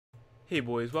Hey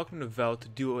boys, welcome to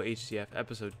WHINES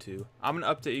episode 2. I'm going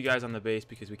to update you guys on the base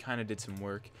because we kind of did some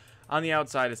work. On the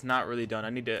outside, it's not really done. I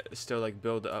need to still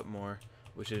build it up more,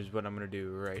 which is what I'm going to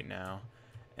do right now.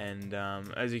 And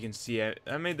as you can see,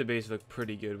 I made the base look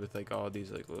pretty good with all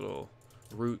these little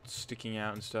roots sticking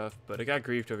out and stuff. But I got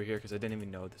griefed over here because I didn't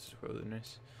even know this was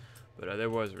wilderness. But there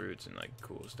was roots and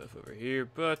cool stuff over here.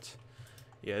 But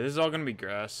yeah, this is all going to be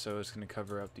grass, so it's going to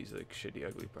cover up these shitty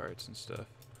ugly parts and stuff.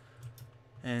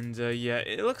 And yeah,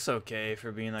 it looks okay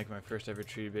for being my first ever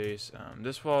tree base.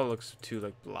 This wall looks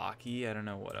too blocky. I don't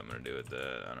know what I'm gonna do with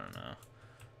that. I don't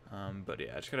know. But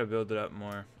yeah, I just gotta build it up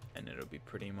more, and it'll be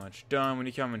pretty much done. When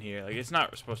you come in here, it's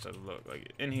not supposed to look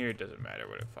in here. It doesn't matter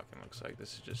what it fucking looks like.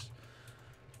 This is just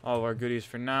all of our goodies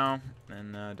for now,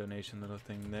 and donation little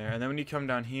thing there. And then when you come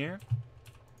down here,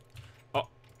 oh,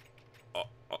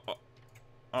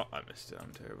 I missed it.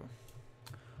 I'm terrible.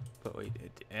 But wait,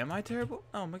 am I terrible?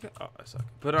 Oh my god, oh, I suck.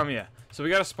 But yeah, so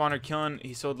we got a spawner killing.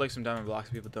 He sold some diamond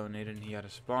blocks people donated, and he got a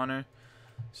spawner.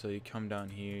 So you come down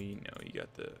here, you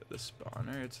got the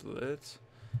spawner, it's lit.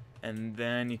 And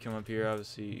then you come up here,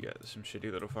 obviously you got some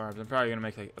shitty little farms. I'm probably gonna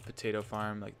make a potato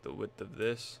farm, the width of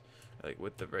this,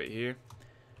 width of right here.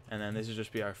 And then this will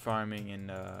just be our farming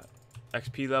and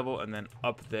XP level, and then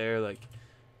up there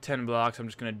 10 blocks I'm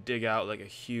just gonna dig out a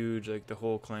huge the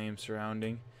whole claim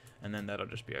surrounding. And then that'll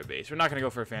just be our base. We're not going to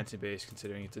go for a fancy base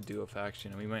considering it's a duo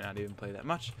faction and we might not even play that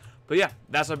much. But yeah,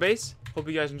 that's our base. Hope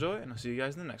you guys enjoy, and I'll see you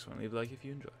guys in the next one. Leave a like if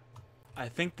you enjoy. I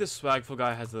think this swagful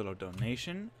guy has a little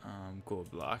donation. Gold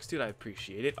blocks. Dude, I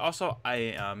appreciate it. Also,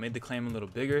 I made the claim a little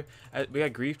bigger. We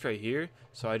got griefed right here,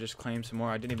 so I just claimed some more.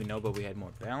 I didn't even know, but we had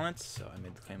more balance, so I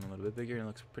made the claim a little bit bigger, and it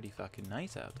looks pretty fucking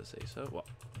nice, I have to say so. Well,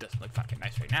 it doesn't look fucking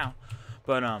nice right now.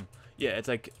 But, yeah, it's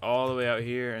all the way out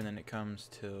here, and then it comes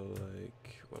to,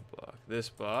 what block? This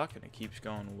block, and it keeps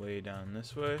going way down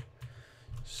this way.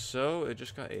 So, it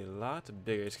just got a lot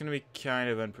bigger. It's going to be kind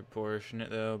of unproportionate,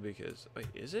 though, because... Wait,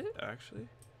 is it, actually?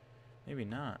 Maybe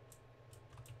not.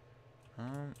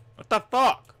 What the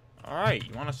fuck? Alright,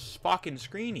 you want a fucking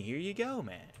screeny? Here you go,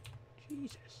 man.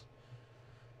 Jesus.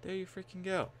 There you freaking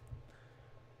go.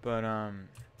 But,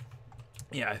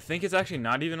 yeah, I think it's actually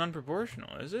not even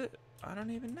unproportional, is it? I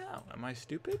don't even know. Am I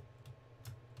stupid?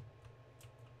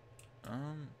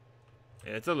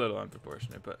 Yeah, it's a little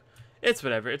unproportionate, but it's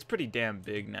whatever. It's pretty damn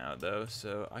big now, though,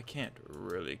 so I can't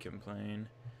really complain.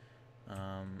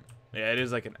 Yeah, it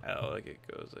is an L, it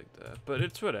goes like that, but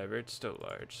it's whatever. It's still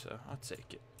large, so I'll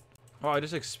take it. Oh, I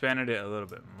just expanded it a little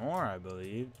bit more, I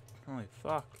believe. Holy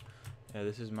fuck. Yeah,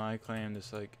 this is my claim,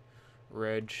 this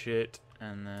red shit,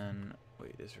 and then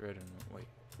wait, this red and wait,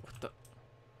 what the?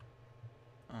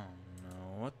 Oh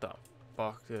no, what the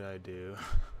fuck did I do?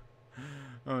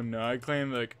 Oh no, I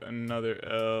claimed another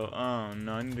L. Oh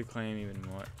no, I need to claim even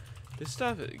more. This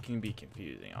stuff can be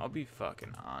confusing. I'll be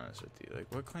fucking honest with you.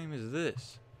 What claim is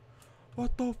this?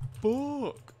 What the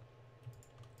fuck?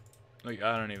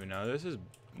 I don't even know. This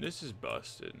is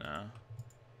busted now.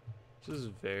 This is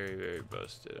very, very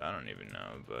busted. I don't even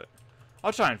know, but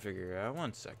I'll try and figure it out.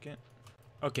 1 second.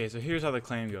 Okay, so here's how the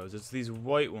claim goes. It's these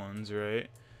white ones, right?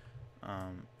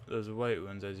 Those white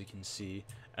ones, as you can see,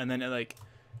 and then it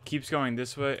keeps going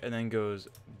this way and then goes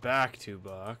back 2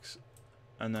 blocks,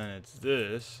 and then it's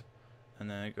this, and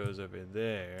then it goes over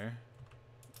there,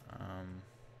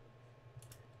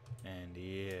 and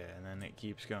yeah, and then it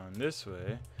keeps going this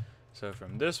way. So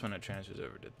from this one it transfers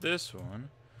over to this one,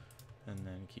 and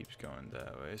then keeps going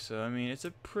that way. So I mean, it's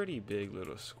a pretty big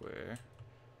little square.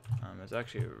 It's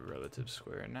actually a relative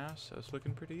square now, so it's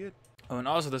looking pretty good. Oh, and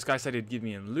also this guy said he'd give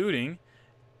me a looting.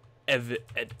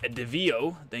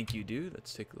 Devio, thank you, dude.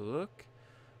 Let's take a look.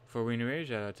 For WeInHereBB,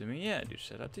 shout out to me. Yeah, dude,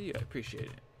 shout out to you. I appreciate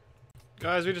it.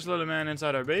 Guys, we just let a man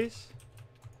inside our base.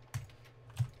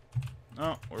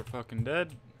 Oh, we're fucking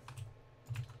dead.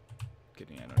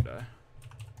 Kidding, I don't die.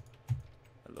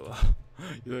 Hello.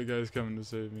 That guy's coming to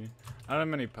save me. I don't have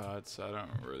many pots, so I don't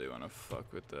really want to fuck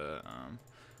with that.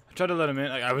 I tried to let him in.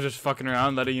 I was just fucking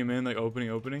around, letting him in, opening,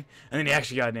 and then he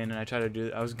actually got in, and I tried to do.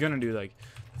 I was gonna do the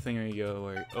thing where you go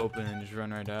where you open and just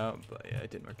run right out, but yeah,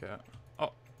 it didn't work out.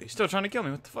 Oh, he's still trying to kill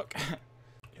me. What the fuck? Yeah,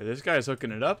 this guy's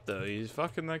hooking it up though. He's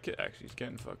fucking actually, he's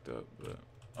getting fucked up. But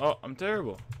oh, I'm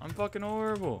terrible. I'm fucking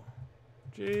horrible.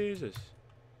 Jesus,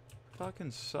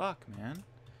 fucking suck, man.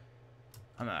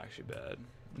 I'm actually bad.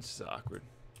 This is awkward.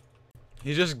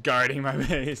 He's just guarding my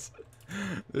base.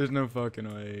 There's no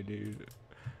fucking way, dude.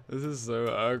 This is so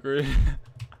awkward.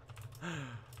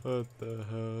 What the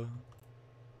hell?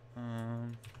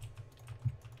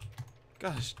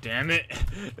 Gosh damn it.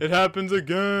 It happens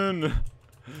again.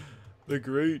 The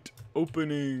great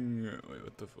opening. Wait,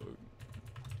 what the fuck?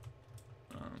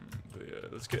 But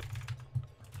let's get.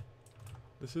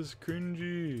 This is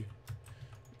cringy.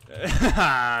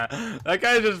 That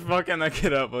guy's just fucking that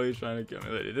kid up while he's trying to kill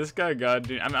me. Lady. This guy, God,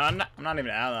 dude. I'm not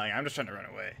even allying. I'm just trying to run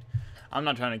away. I'm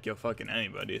not trying to kill fucking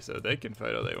anybody, so they can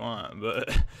fight all they want.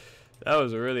 But that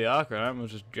was really awkward. I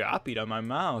almost just dropped it on my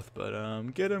mouth. But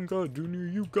get him, God Junior.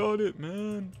 You got it,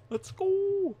 man. Let's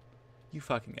go. You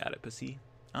fucking got it, pussy.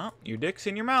 Oh, your dick's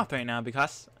in your mouth right now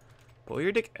because pull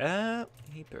your dick up.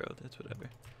 He thrilled. That's whatever.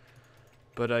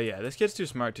 But yeah, this kid's too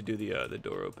smart to do the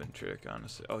door open trick,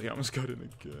 honestly. Oh, he almost got it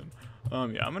again.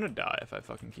 Yeah, I'm gonna die if I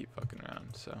fucking keep fucking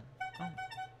around. So,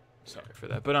 sorry for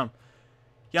that. But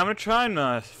yeah, I'm gonna try and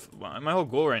my whole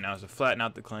goal right now is to flatten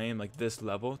out the claim like this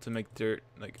level to make dirt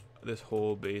like this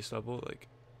whole base level like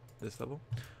this level.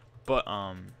 But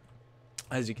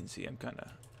as you can see, it's kind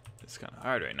of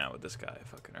hard right now with this guy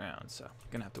fucking around. So I'm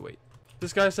gonna have to wait.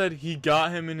 This guy said he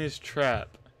got him in his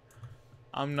trap.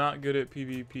 I'm not good at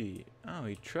PvP. Oh,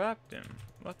 he trapped him.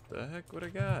 What the heck? What I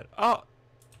got? Oh!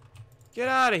 Get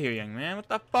out of here, young man. What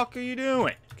the fuck are you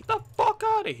doing? Get the fuck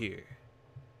out of here.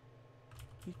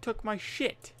 You took my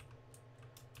shit.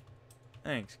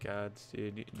 Thanks, gods,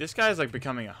 dude. This guy's like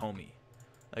becoming a homie.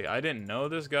 Like, I didn't know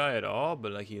this guy at all,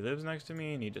 but like he lives next to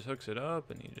me and he just hooks it up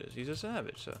and he's a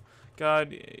savage. So,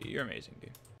 God, you're amazing,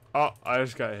 dude. Oh, I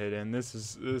just got hit in. This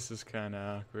is kind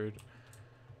of awkward.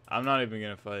 I'm not even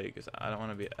gonna fight because I don't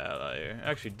want to be an ally here.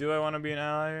 Actually, do I want to be an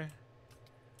ally here?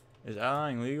 Is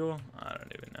allying legal? I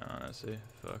don't even know, honestly.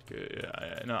 Fuck it.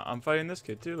 Yeah. No, I'm fighting this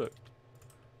kid too.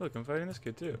 Look, I'm fighting this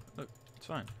kid too. Look, it's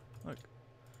fine. Look,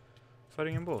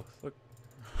 fighting them both. Look,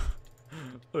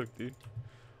 look, dude.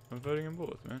 I'm fighting them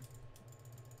both, man.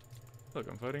 Look,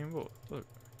 I'm fighting them both. Look,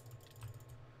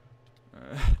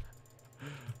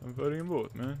 I'm fighting them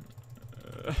both, man.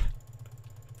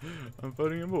 I'm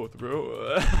fighting them both,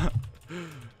 bro.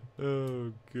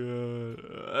 Oh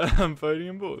god, I'm fighting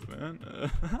them both, man.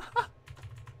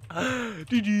 GG,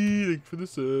 thank you for the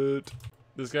set.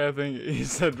 This guy, I think he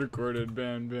said recorded,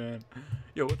 ban.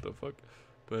 Yo, what the fuck?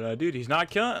 But dude, he's not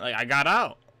killing. Like, I got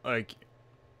out. Like,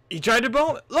 he tried to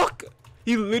bow. Look,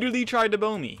 he literally tried to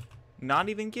bow me. Not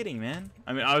even kidding, man.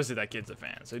 I mean, obviously that kid's a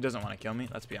fan, so he doesn't want to kill me.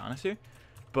 Let's be honest here.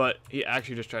 But he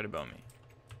actually just tried to bow me.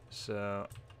 So,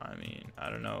 I mean, I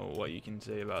don't know what you can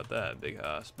say about that, big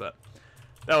hoss, but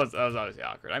that was obviously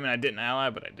awkward. I mean, I didn't ally,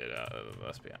 but I did.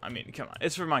 Let's be. I mean, come on,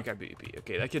 it's for Minecraft PvP.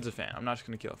 Okay, that kid's a fan. I'm not just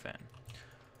gonna kill a fan.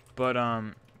 But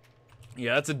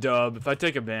yeah, that's a dub. If I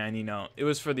take a ban, you know, it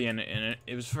was for the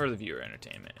viewer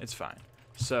entertainment. It's fine.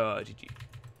 So GG,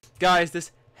 guys.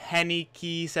 This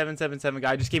Henny777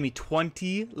 guy just gave me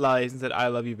 20 lives and said, "I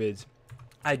love you, vids."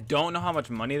 I don't know how much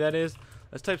money that is.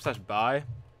 Let's type /buy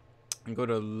and go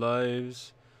to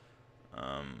lives.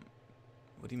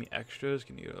 What do you mean extras?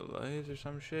 Can you go to lives or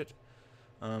some shit?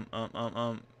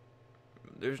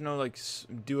 There's no like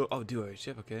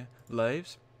DuoHCF. Okay,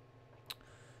 lives.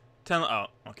 10. Oh,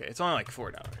 okay. It's only like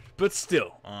 $4, but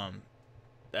still,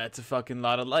 that's a fucking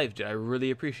lot of lives, dude. I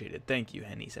really appreciate it. Thank you,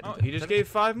 Henny. Oh, he just gave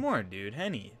 5 more, dude.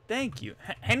 Henny, thank you.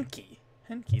 Henky,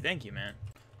 thank you, man.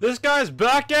 This guy's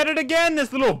back at it again.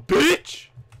 This little bitch.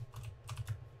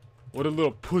 What a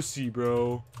little pussy,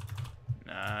 bro.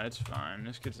 Nah, it's fine.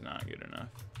 This kid's not good enough.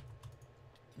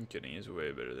 I'm kidding. He's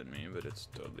way better than me, but it's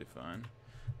totally fine.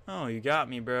 Oh, you got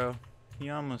me, bro.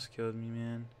 You almost killed me,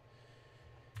 man.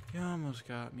 You almost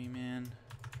got me, man.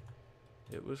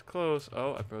 It was close.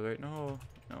 Oh, I put right in a hole.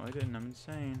 No, I didn't. I'm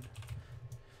insane.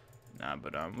 Nah,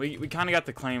 but we kind of got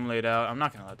the claim laid out. I'm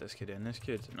not gonna let this kid in. This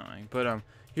kid's annoying, but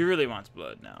he really wants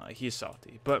blood now. Like, he's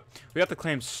salty. But we got the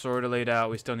claim sort of laid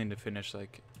out. We still need to finish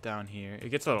like down here. It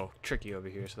gets a little tricky over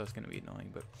here, so that's gonna be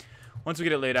annoying. But once we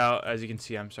get it laid out, as you can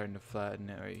see, I'm starting to flatten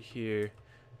it right here,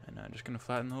 and I'm just gonna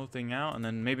flatten the whole thing out, and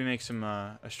then maybe make some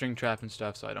a string trap and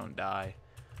stuff so I don't die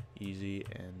easy,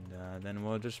 and then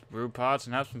we'll just brew pots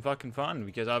and have some fucking fun,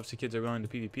 because obviously kids are willing to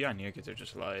PvP on here because they're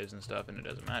just lives and stuff, and it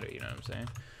doesn't matter. You know what I'm saying?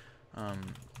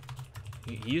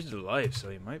 He used a life, so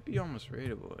he might be almost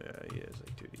raidable. Yeah, he is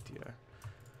like 2 DTR.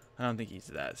 I don't think he's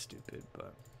that stupid,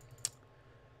 but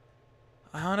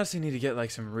I honestly need to get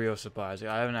like some real supplies. Like,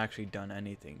 I haven't actually done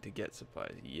anything to get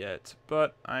supplies yet,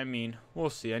 but I mean, we'll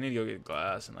see. I need to go get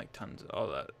glass and like tons of all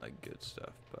that like good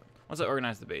stuff. But once I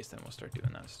organize the base, then we'll start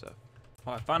doing that stuff.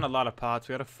 Oh, I found a lot of pots.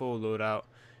 We got a full loadout.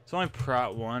 It's only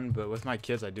Prot 1, but with my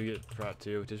kids, I do get Prot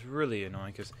 2, which is really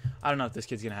annoying because I don't know if this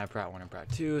kid's going to have Prot 1 and Prot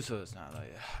 2, so it's not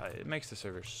like, it makes the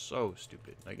server so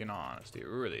stupid. Like, in all honesty, it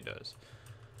really does.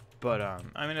 But,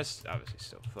 I mean, it's obviously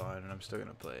still fun, and I'm still going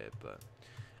to play it, but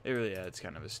it really adds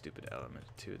kind of a stupid element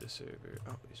to the server.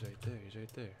 Oh, he's right there. He's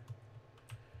right there.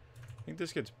 I think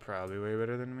this kid's probably way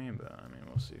better than me, but, I mean,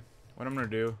 we'll see. What I'm going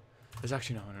to do There's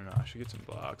actually no. I should get some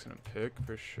blocks and a pick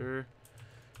for sure.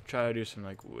 Try to do some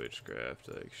like witchcraft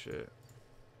like shit.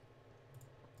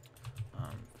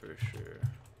 For sure.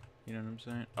 You know what I'm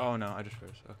saying? Oh no, I just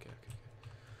froze. Okay.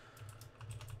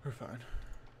 We're fine.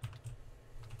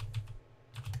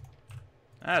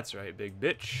 That's right, big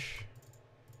bitch.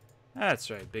 That's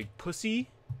right, big pussy.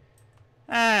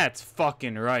 That's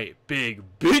fucking right, big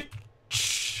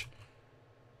bitch.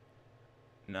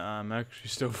 Nah, I'm actually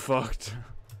still fucked.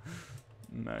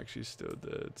 I'm actually still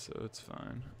dead, so it's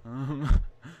fine.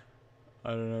 I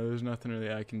don't know, there's nothing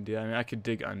really I can do. I mean, I could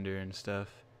dig under and stuff.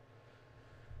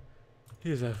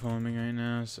 He's F-foaming right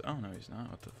now, so... Oh, no, he's not.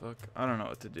 What the fuck? I don't know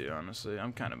what to do, honestly.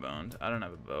 I'm kind of boned. I don't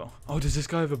have a bow. Oh, does this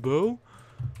guy have a bow?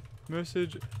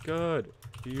 Message. God,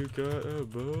 you got a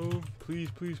bow?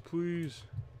 Please, please, please.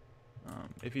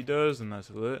 If he does, then that's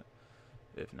lit.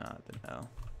 If not, then no.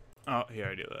 Oh, he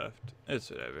already left. It's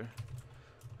whatever.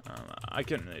 I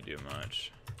couldn't really do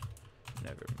much.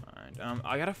 Never mind.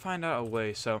 I gotta find out a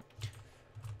way. So,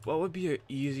 what would be an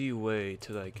easy way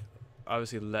to, like...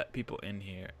 obviously let people in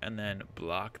here and then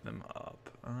block them up,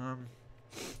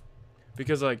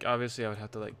 because like obviously I would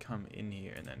have to like come in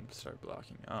here and then start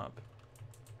blocking up.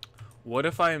 What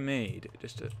if I made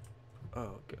just a...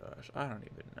 oh gosh, I don't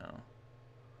even know.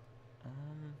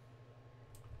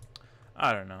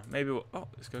 I don't know, maybe oh,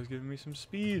 this guy's giving me some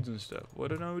speeds and stuff.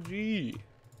 What an OG.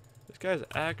 This guy's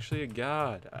actually a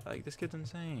god. Like, this kid's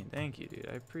insane. Thank you, dude,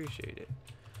 I appreciate it.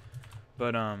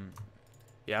 But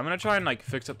yeah, I'm gonna try and like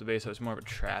fix up the base so it's more of a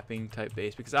trapping type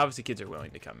base, because obviously kids are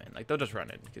willing to come in. Like, they'll just run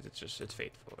it because it's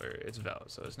faithful, or it's Vel,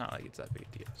 so it's not like it's that big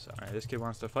a deal. So alright, this kid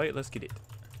wants to fight, let's get it.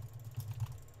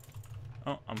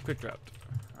 Oh, I'm quick dropped.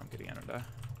 I'm kidding, I don't die.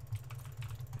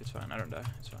 It's fine, I don't die,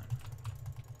 it's fine.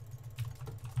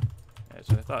 Yeah, that's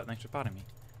what I thought. Thanks for potting me,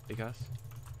 big ass.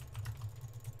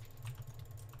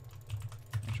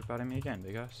 Thanks for potting me again,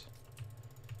 big ass.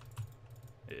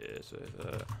 Yeah, that's what I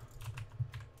thought.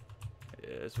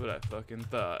 Yeah, that's what I fucking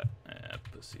thought. Ah,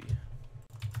 pussy.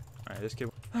 Alright, this kid.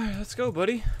 Alright, let's go,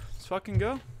 buddy. Let's fucking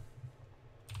go.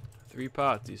 3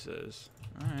 pots, he says.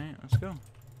 Alright, let's go.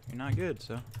 You're not good,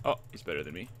 so. Oh, he's better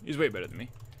than me. He's way better than me.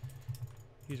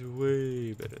 He's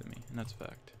way better than me, and that's a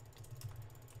fact.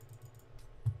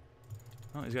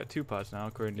 Oh, he's got 2 pots now,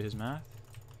 according to his math.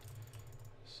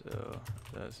 So,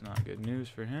 that's not good news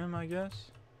for him, I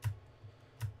guess.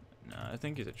 No, I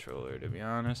think he's a troller, to be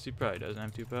honest. He probably doesn't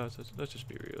have 2 pots. Let's just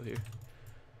be real here.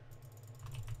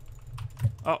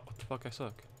 Oh, what the fuck, I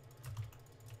suck.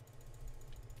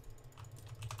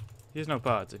 He has no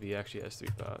pots if he actually has 3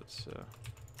 pots, so.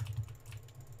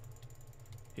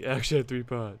 He actually had 3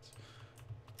 pots.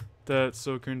 That's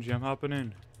so cringy. I'm hopping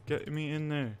in. Get me in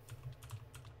there.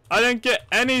 I didn't get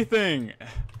anything!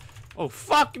 Oh,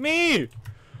 fuck me!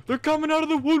 They're coming out of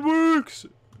the woodworks!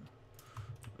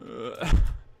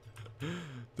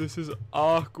 This is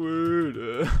awkward.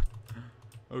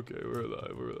 Okay, we're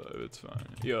alive, it's fine.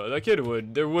 Yo, that kid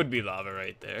there would be lava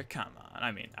right there. Come on,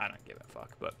 I mean, I don't give a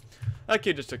fuck, but that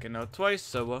kid just took a note twice,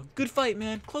 so good fight,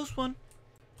 man, close one.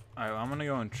 Alright, well, I'm gonna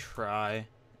go and try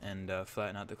and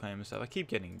flatten out the claim and stuff. I keep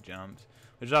getting jumped,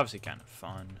 which is obviously kind of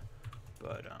fun,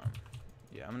 but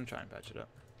yeah, I'm gonna try and patch it up.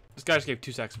 This guy just gave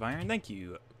 2 sacks of iron. Thank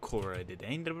you, Cora.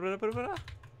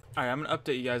 Alright, I'm going to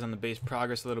update you guys on the base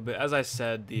progress a little bit. As I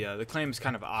said, the claim is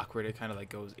kind of awkward. It kind of like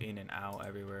goes in and out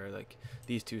everywhere. Like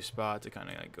these 2 spots, it kind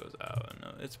of like goes out.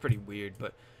 And it's pretty weird,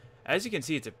 but as you can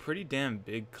see, it's a pretty damn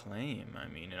big claim. I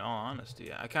mean, in all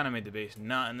honesty, I kind of made the base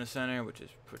not in the center, which is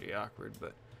pretty awkward,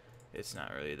 but it's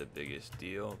not really the biggest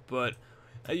deal. But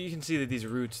you can see that these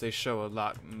roots, they show a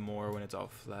lot more when it's all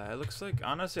flat. It looks like,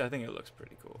 honestly, I think it looks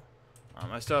pretty cool.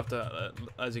 I still have to,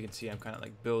 as you can see, I'm kind of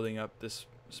like building up this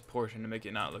portion to make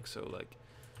it not look so like,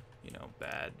 you know,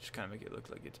 bad. Just kind of make it look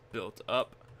like it's built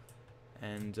up.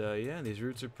 And yeah, these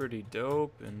roots are pretty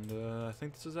dope, and I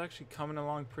think this is actually coming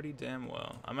along pretty damn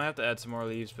well. I might have to add some more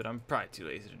leaves, but I'm probably too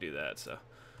lazy to do that, so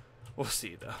we'll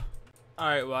see though.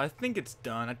 Alright, well, I think it's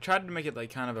done. I tried to make it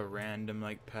like kind of a random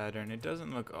like pattern. It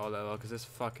doesn't look all that well because this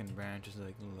fucking branch is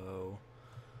like low.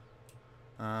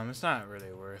 It's not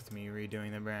really worth me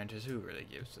redoing the branches. Who really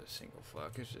gives a single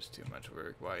fuck? It's just too much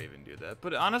work. Why even do that?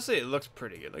 But honestly, it looks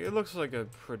pretty good. Like, it looks like a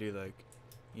pretty, like,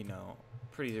 you know,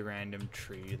 pretty random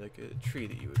tree. Like a tree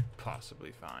that you would possibly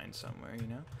find somewhere, you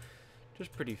know?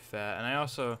 Just pretty fat. And I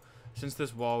also, since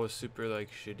this wall was super, like,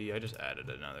 shitty, I just added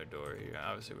another door here.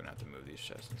 Obviously, we're going to have to move these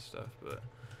chests and stuff, but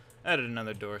added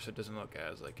another door so it doesn't look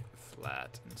as, like,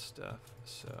 flat and stuff.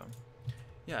 So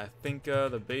yeah, I think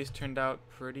the base turned out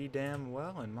pretty damn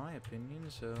well, in my opinion.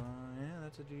 So, yeah,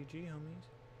 that's a GG, homies.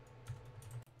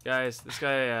 Guys, this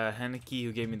guy Haneke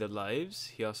who gave me the lives,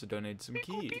 he also donated some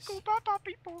keys.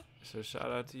 So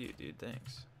shout out to you, dude.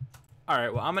 Thanks.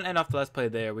 Alright, well, I'm going to end off the Let's Play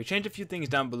there. We changed a few things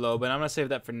down below, but I'm going to save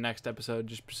that for next episode,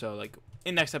 just so, like,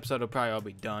 in next episode, it'll probably all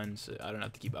be done, so I don't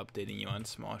have to keep updating you on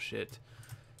small shit.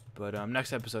 But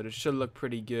next episode, it should look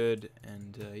pretty good,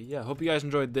 and yeah, hope you guys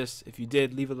enjoyed this. If you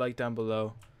did, leave a like down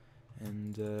below,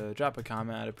 and drop a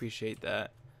comment. I'd appreciate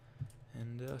that,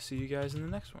 and I'll see you guys in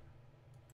the next one.